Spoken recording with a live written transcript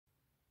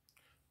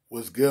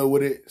What's good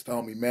with it? It's the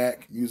homie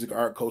Mac, music,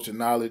 art, culture,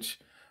 knowledge.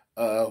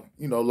 Live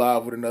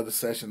with another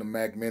session of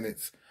Mac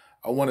Minutes.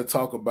 I want to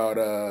talk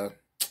about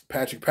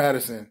Patrick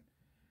Patterson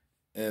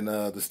and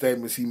the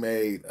statements he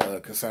made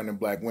concerning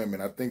black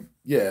women. I think,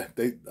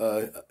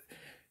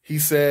 he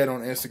said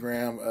on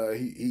Instagram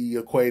he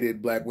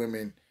equated black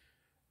women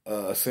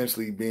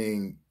essentially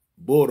being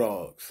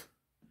bulldogs.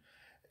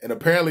 And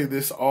apparently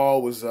this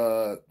all was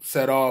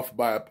set off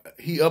by,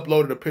 he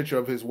uploaded a picture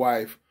of his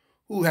wife,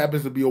 who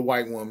happens to be a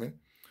white woman.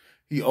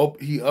 He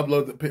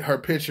uploaded her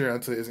picture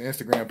onto his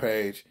Instagram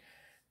page,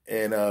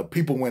 and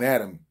people went at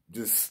him,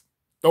 just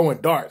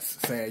throwing darts,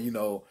 saying,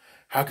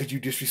 how could you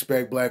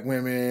disrespect black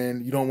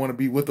women? You don't want to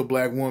be with a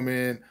black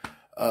woman.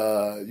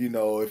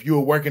 If you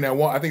were working at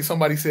Walmart, I think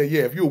somebody said,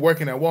 if you were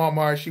working at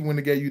Walmart, she wouldn't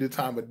have gave you the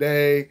time of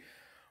day,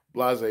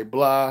 blah,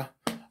 blah,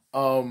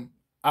 blah.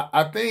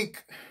 I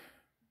think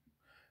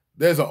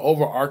there's an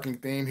overarching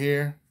theme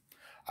here.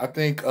 I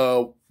think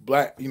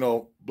black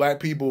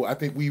people, I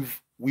think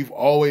we've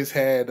always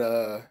had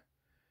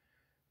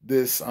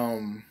this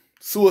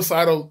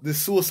suicidal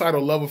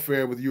love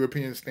affair with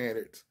European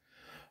standards.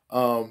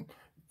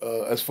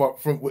 As far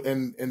from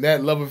and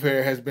that love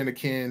affair has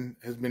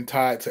been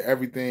tied to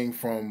everything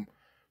from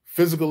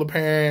physical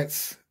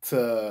appearance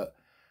to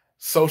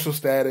social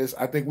status.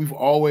 I think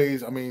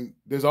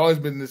there's always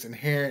been this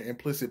inherent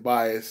implicit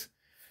bias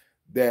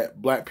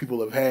that black people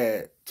have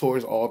had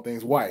towards all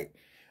things white.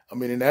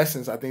 In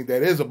essence, I think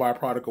that is a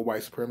byproduct of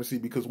white supremacy,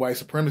 because white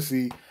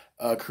supremacy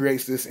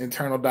creates this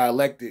internal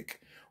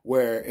dialectic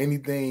where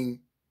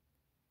anything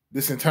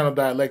that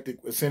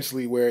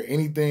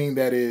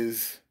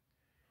is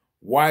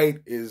white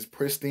is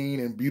pristine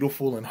and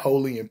beautiful and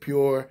holy and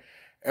pure.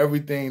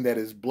 Everything that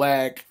is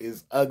black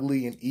is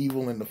ugly and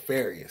evil and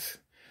nefarious.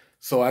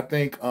 So I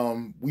think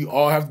we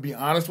all have to be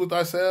honest with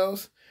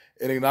ourselves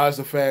and acknowledge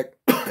the fact,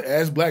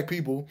 as black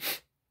people,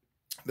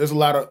 there's a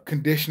lot of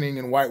conditioning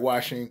and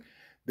whitewashing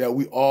that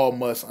we all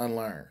must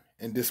unlearn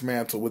and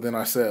dismantle within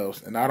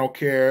ourselves. And I don't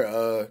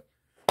care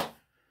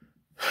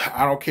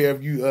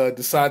if you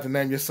decide to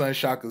name your son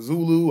Shaka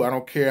Zulu. I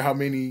don't care how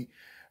many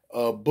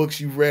books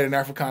you've read in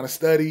Africana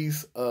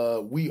studies. I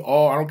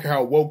don't care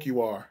how woke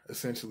you are,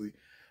 essentially.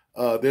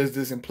 There's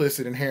this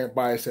implicit inherent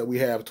bias that we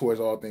have towards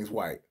all things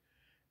white.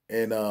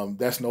 And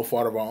that's no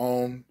fault of our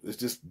own. It's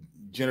just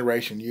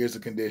years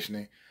of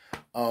conditioning.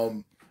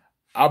 I'll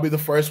be the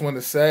first one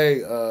to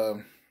say,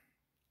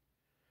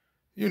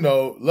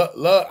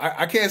 love.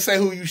 I can't say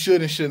who you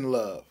should and shouldn't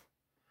love,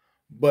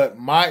 but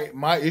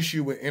my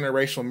issue with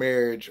interracial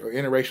marriage or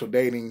interracial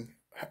dating,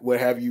 what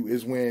have you,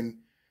 is when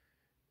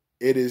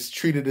it is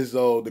treated as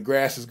though the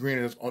grass is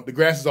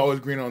always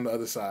greener on the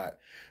other side.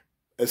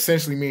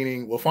 Essentially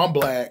meaning, well, if I'm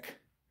black,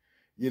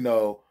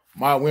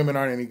 my women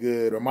aren't any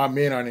good or my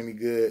men aren't any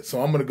good,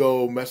 so I'm gonna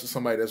go mess with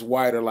somebody that's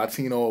white or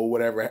Latino or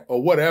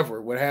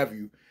whatever, what have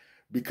you,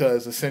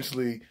 because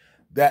essentially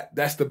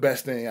that's the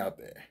best thing out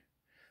there.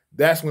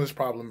 That's when it's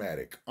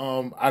problematic.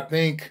 I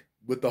think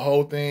with the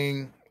whole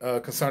thing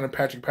concerning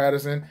Patrick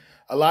Patterson,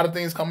 a lot of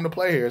things come into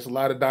play here. It's a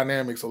lot of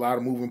dynamics, a lot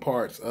of moving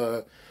parts,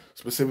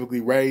 specifically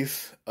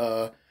race,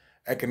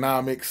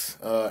 economics,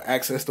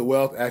 access to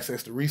wealth,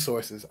 access to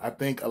resources. I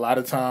think a lot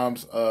of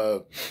times,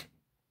 as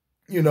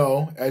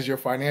your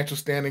financial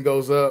standing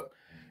goes up,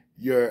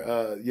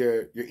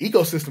 your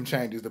ecosystem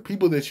changes. The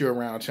people that you're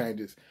around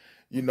changes.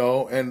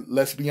 And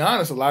let's be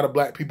honest, a lot of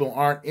black people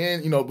aren't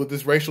in, with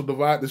this racial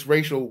divide, this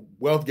racial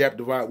wealth gap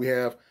divide we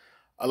have,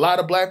 a lot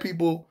of black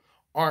people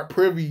aren't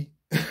privy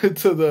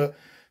to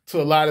a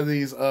lot of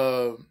these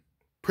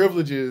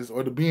privileges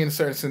or to be in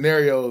certain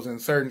scenarios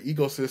and certain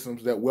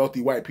ecosystems that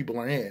wealthy white people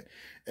are in.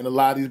 And a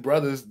lot of these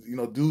brothers,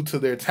 due to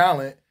their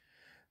talent,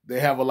 they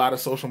have a lot of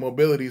social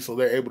mobility, so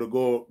they're able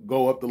to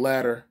go up the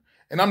ladder.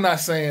 And I'm not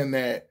saying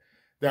that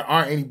there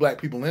aren't any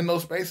black people in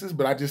those spaces,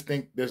 but I just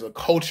think there's a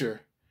culture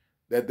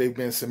that they've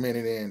been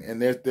cemented in, and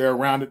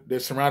they're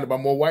surrounded by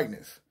more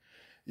whiteness,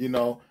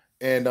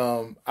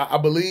 And I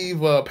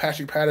believe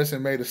Patrick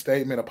Patterson made a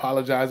statement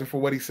apologizing for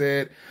what he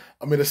said.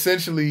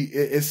 Essentially,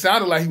 it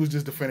sounded like he was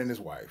just defending his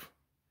wife.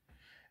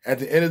 At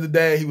the end of the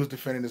day, he was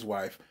defending his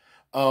wife.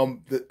 I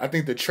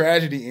think the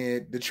tragedy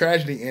in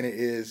it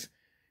is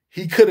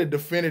he could have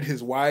defended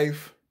his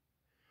wife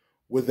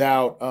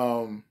without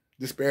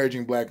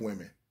disparaging black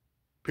women.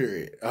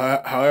 Period.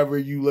 However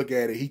you look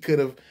at it, he could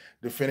have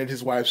defended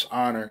his wife's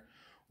honor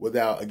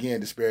without, again,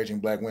 disparaging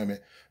black women.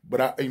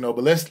 But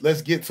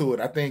let's get to it.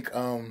 I think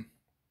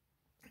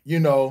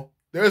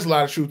there's a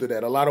lot of truth to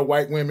that. A lot of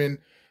white women,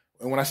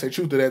 and when I say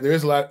truth to that,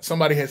 there's a lot.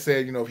 Somebody had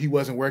said, if he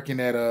was working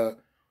at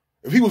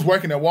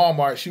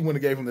Walmart, she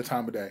wouldn't have gave him the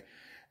time of day.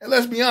 And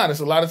let's be honest,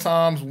 a lot of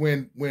times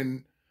when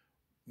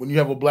you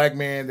have a black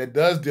man that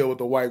does deal with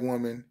a white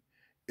woman,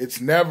 it's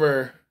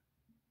never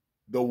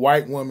the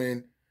white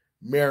woman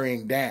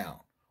marrying down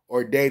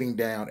or dating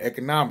down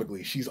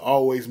economically. She's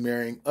always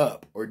marrying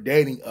up or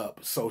dating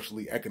up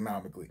socially,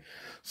 economically.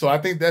 So I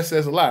think that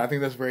says a lot. I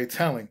think that's very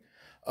telling.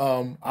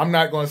 I'm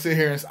not going to sit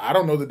here and I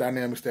don't know the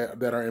dynamics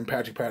that are in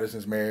Patrick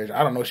Patterson's marriage.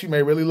 I don't know. She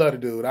may really love the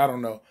dude. I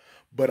don't know.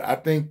 But I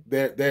think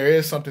that there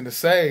is something to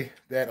say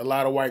that a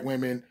lot of white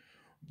women,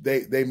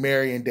 they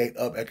marry and date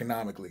up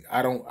economically.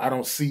 I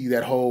don't see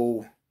that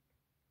whole,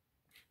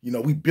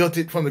 we built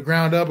it from the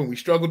ground up and we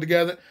struggled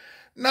together.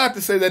 Not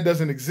to say that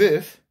doesn't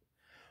exist,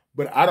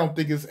 but I don't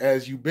think it's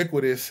as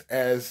ubiquitous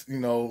as,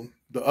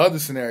 the other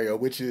scenario,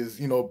 which is,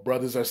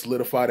 brothers are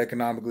solidified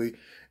economically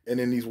and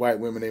then these white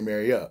women, they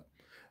marry up.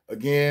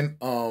 Again,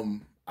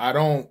 I'm not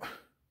going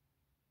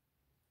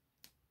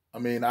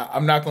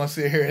to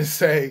sit here and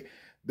say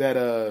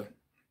that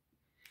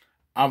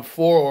I'm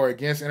for or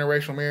against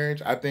interracial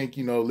marriage. I think,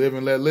 live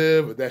and let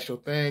live. If that's your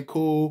thing,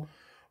 cool.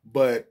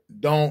 But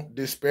don't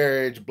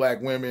disparage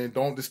black women.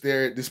 Don't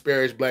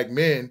disparage black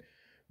men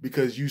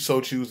because you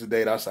so choose to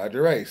date outside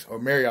your race or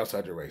marry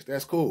outside your race.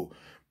 That's cool.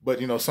 But,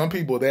 some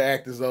people, they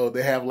act as though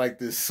they have like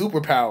this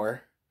superpower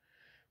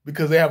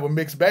because they have a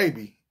mixed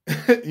baby,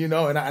 and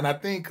I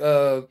think,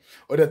 or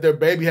that their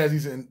baby has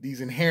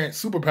these inherent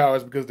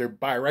superpowers because they're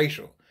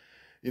biracial.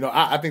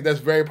 I think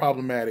that's very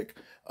problematic.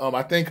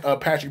 I think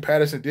Patrick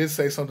Patterson did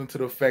say something to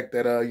the effect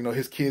that,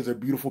 his kids are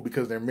beautiful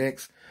because they're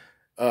mixed.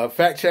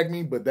 Fact check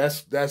me, but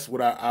that's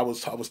what I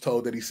was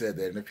told that he said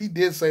that. And if he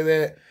did say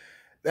that,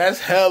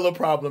 that's hella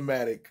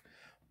problematic.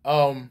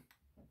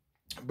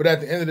 But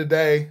at the end of the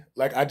day,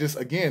 like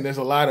there's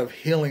a lot of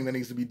healing that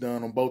needs to be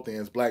done on both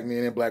ends, black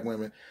men and black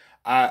women.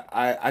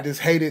 I just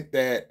hate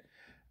the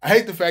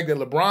fact that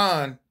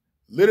LeBron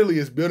literally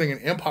is building an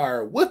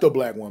empire with a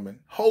black woman,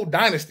 whole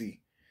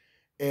dynasty.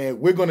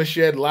 And we're going to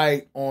shed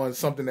light on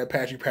something that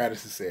Patrick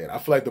Patterson said. I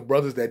feel like the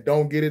brothers that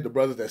don't get it, the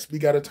brothers that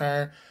speak out of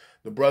turn,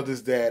 the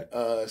brothers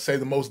that say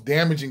the most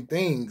damaging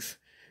things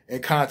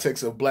in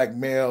context of black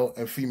male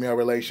and female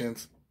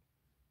relations,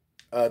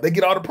 they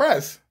get all the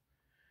press.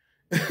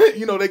 They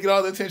get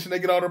all the attention, they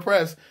get all the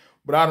press.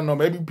 But I don't know,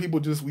 maybe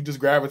we just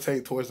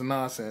gravitate towards the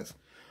nonsense.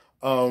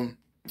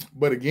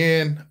 But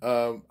again,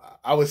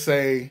 I would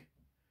say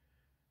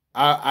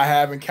I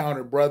have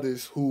encountered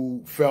brothers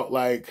who felt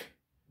like,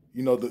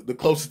 the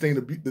closest thing,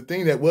 the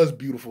thing that was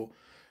beautiful,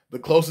 the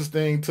closest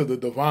thing to the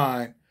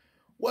divine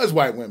was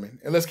white women.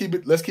 And let's keep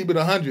it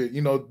 100.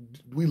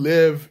 We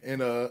live in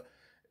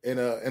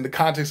the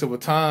context of a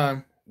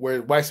time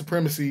where white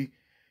supremacy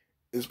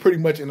is pretty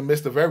much in the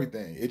midst of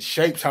everything. It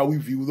shapes how we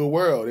view the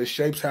world. It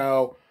shapes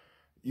how,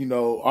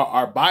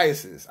 our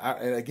biases.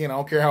 And again, I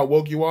don't care how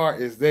woke you are,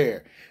 it's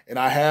there. And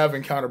I have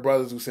encountered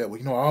brothers who said, well,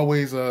 I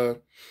always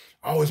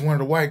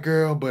wanted a white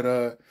girl, but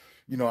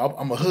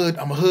I'm a hood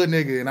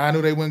nigga, and I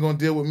knew they weren't gonna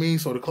deal with me.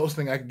 So the closest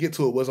thing I could get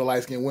to it was a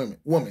light skinned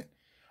woman.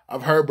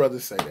 I've heard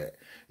brothers say that.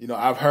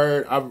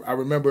 I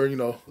remember,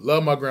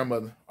 love my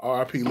grandmother,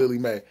 R.I.P. Lily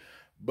Mae,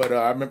 but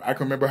I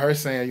can remember her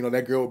saying,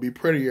 that girl would be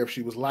prettier if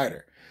she was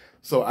lighter.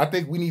 So I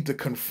think we need to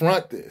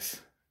confront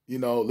this.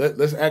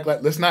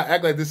 Let's not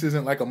act like this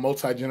isn't like a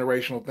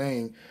multi-generational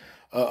thing,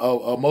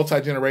 a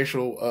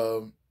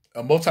multi-generational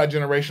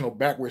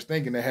backwards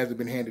thinking that hasn't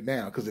been handed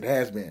down, because it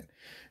has been.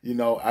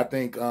 I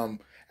think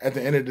at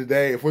the end of the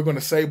day, if we're going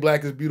to say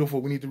black is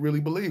beautiful, we need to really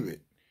believe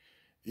it.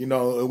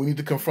 We need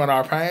to confront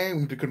our pain.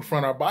 We need to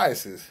confront our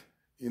biases.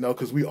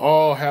 Because we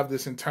all have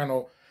this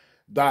internal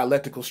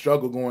dialectical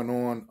struggle going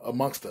on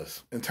amongst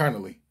us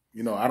internally.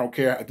 I don't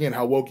care again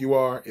how woke you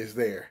are, it's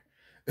there.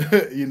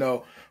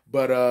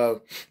 But I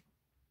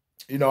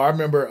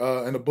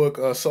remember in the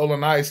book Soul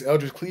and Ice,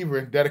 Eldridge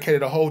Cleaver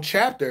dedicated a whole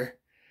chapter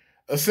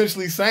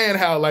essentially saying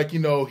how,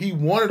 he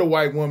wanted a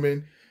white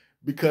woman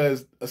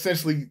because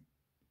essentially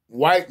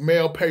white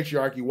male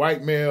patriarchy,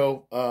 white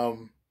male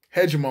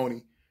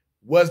hegemony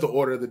was the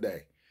order of the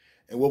day.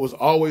 And what was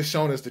always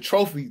shown as the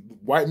trophy,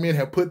 white men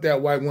have put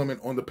that white woman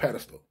on the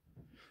pedestal.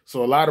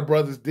 So a lot of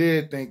brothers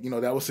did think,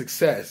 that was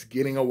success,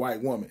 getting a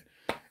white woman.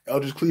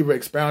 Eldridge Cleaver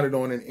expounded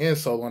on it in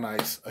Soul on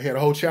Ice. He had a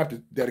whole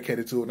chapter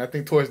dedicated to it. And I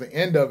think towards the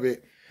end of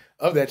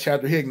that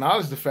chapter, he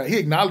acknowledges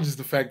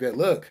the fact that,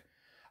 look,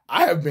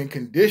 I have been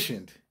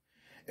conditioned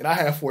and I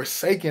have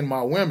forsaken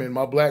my women,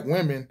 my black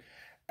women,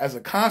 as a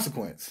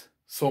consequence.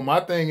 So my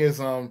thing is,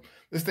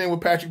 this thing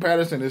with Patrick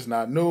Patterson is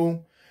not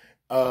new.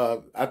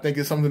 I think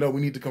it's something that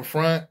we need to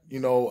confront.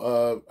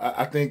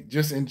 I think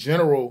just in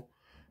general,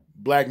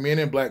 black men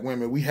and black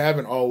women, we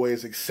haven't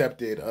always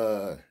accepted,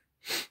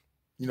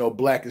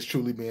 black is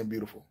truly being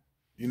beautiful.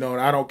 And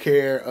I don't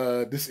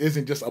care. This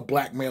isn't just a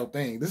black male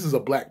thing. This is a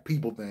black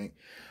people thing.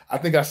 I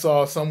think I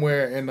saw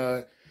somewhere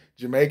in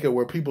Jamaica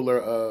where people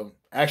are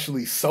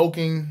actually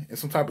soaking in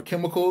some type of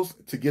chemicals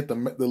to get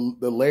the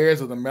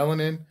layers of the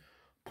melanin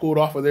pulled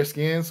off of their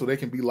skin so they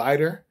can be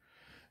lighter.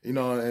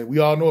 And we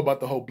all know about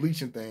the whole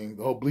bleaching thing,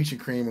 the whole bleaching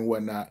cream and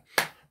whatnot.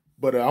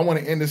 But I want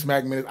to end this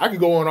MACK Minute. I could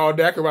go on all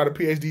day. I could write a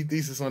PhD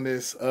thesis on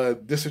this,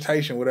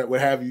 dissertation, what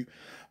have you.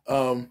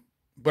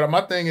 But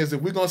my thing is,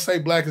 if we're going to say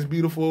black is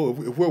beautiful,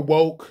 if we're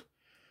woke,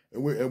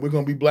 and we're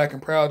going to be black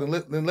and proud,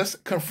 then let's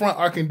confront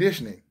our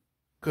conditioning,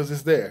 because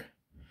it's there.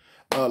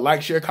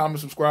 Like, share,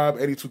 comment, subscribe,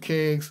 82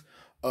 Kings.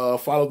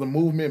 Follow the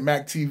movement,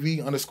 MACK TV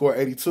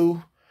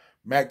 _82.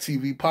 MACK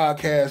TV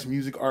podcast,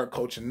 music, art,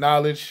 culture,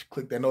 knowledge.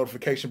 Click that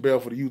notification bell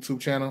for the YouTube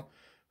channel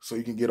so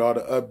you can get all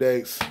the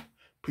updates.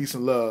 Peace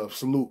and love.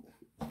 Salute.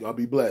 Y'all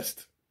be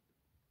blessed.